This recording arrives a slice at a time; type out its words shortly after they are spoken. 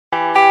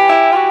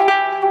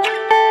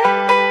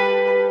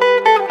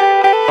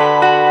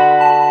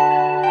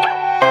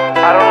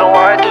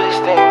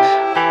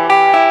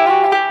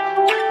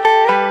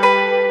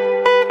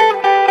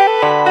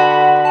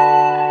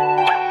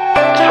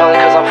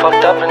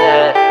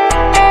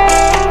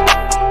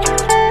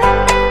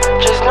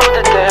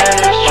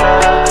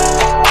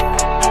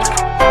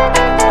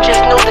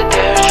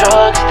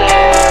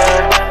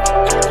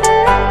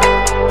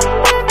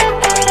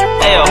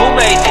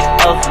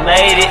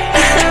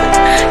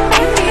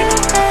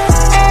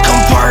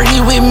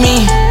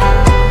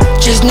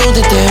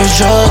there's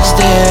drugs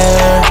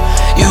there.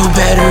 You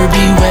better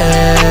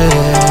beware.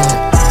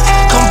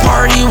 Come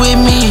party with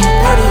me.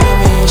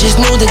 Just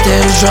know that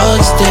there's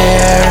drugs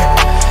there.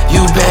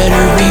 You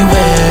better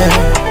beware.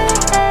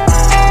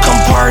 Come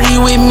party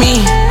with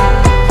me.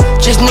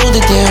 Just know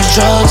that there's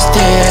drugs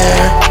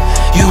there.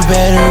 You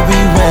better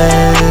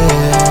beware.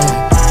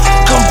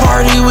 Come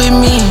party with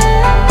me.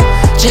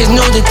 Just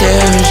know that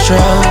there's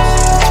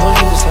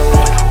drugs.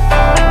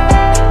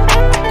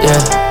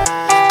 Yeah.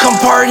 Come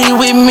party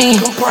with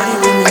me.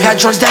 I got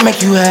drugs that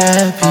make you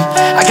happy.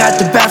 I got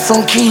the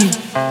bathroom key,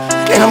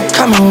 and I'm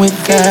coming with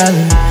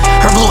Valen.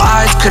 Her blue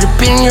eyes could've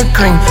been your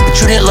cream, but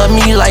you didn't love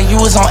me like you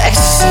was on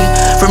ecstasy.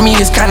 For me,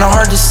 it's kinda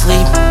hard to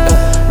sleep.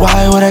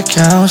 Why would I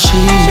count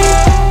sheep?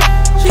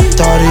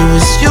 Thought it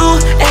was you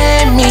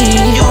and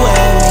me.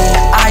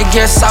 I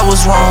guess I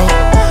was wrong.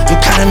 You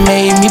kinda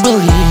made me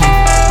believe.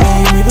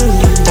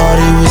 Thought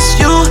it was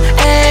you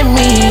and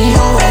me.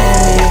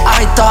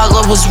 I thought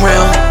love was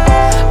real.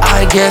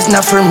 I guess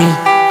not for me.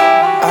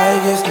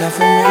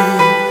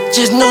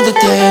 Just know that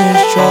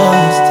there's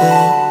drugs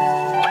there.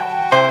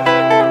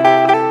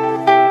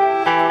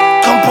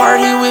 Come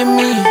party with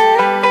me.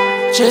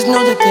 Just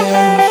know that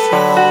there's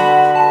drugs.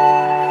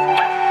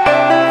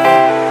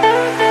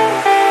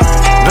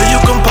 Know you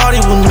can party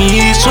with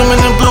me. Swimming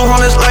in blue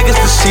hornets like it's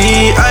the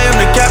sea. I am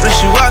the captain,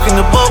 she rocking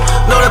the boat.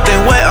 Know that they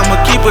wet, I'ma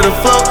keep it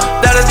afloat.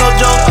 That is no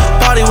joke.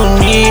 Party with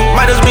me.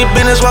 Might just be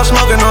business while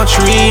smoking on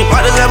tree.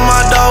 Might just have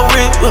my dog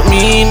Rick with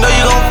me. Know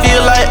you gon'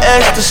 feel like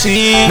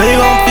ecstasy. Know you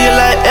gon' feel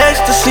like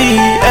ecstasy.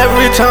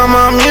 Every time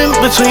I'm in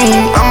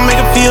between, I'ma make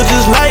it feel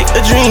just like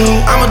a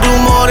dream. I'ma do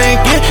more than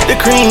get the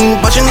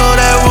cream, but you know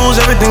that rules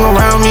everything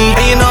around me.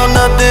 And you know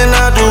nothing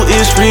I do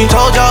is free.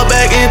 Told y'all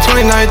back in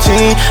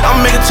 2019,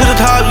 I'ma make it to the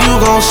top, you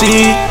gon'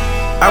 see.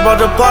 I brought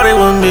the party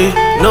with me.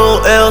 No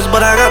L's,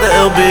 but I got the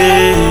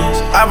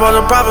LBs. I brought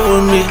the profit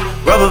with me.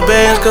 Rubber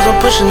bands, cause I'm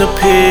pushing the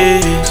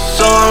pigs.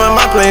 So I'm in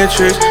my playing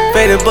tricks.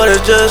 Faded, but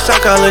it's just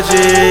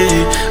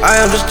psychology. I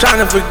am just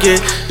trying to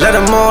forget. Let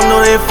them all know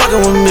they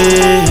fucking with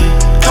me.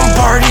 Come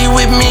party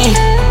with me.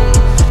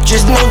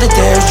 Just know that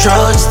there's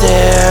drugs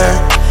there.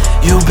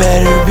 You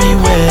better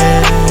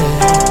beware.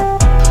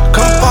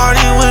 Come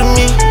party with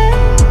me.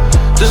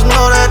 Just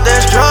know that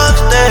there's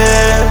drugs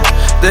there.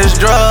 There's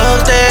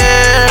drugs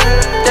there.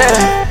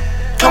 Yeah.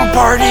 Come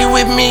party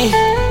with me.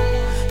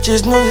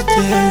 Just know that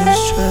there's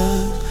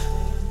drugs.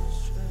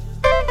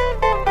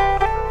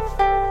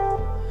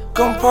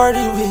 Come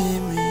party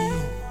with me.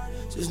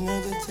 Just know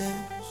that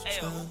there's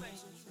drugs.